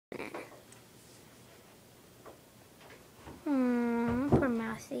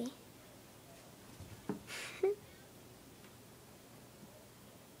Mousy.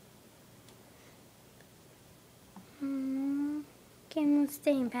 Kimmel's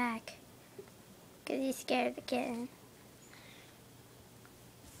staying back because he's scared of the kitten.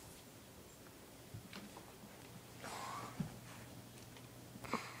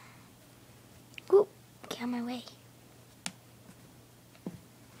 Oop, get out of my way.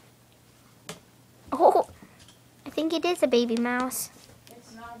 Oh, I think it is a baby mouse.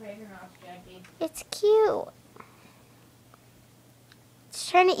 It's not a baby mouse, Jackie. It's cute. It's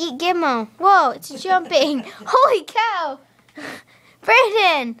trying to eat Gimmo. Whoa, it's jumping. Holy cow.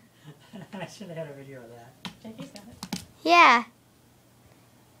 Brandon. I should have had a video of that. Jackie's got it. Yeah.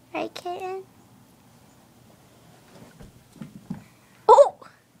 Right, kitten? Oh!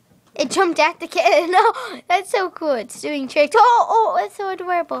 It jumped at the kitten. No, that's so cool. It's doing tricks. Oh, that's so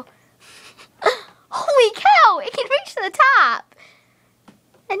adorable. Holy cow! It can reach the top.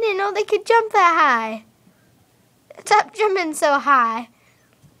 I didn't know they could jump that high. Stop jumping so high.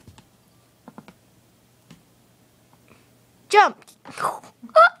 Jump.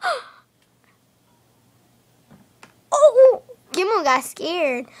 Oh! Gimmo got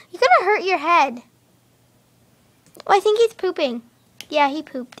scared. You're gonna hurt your head. Oh, I think he's pooping. Yeah, he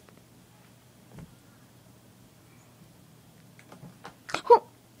pooped.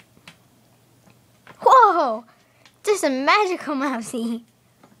 Whoa! Just a magical mousy.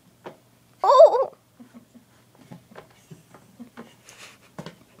 Oh!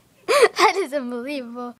 That is unbelievable.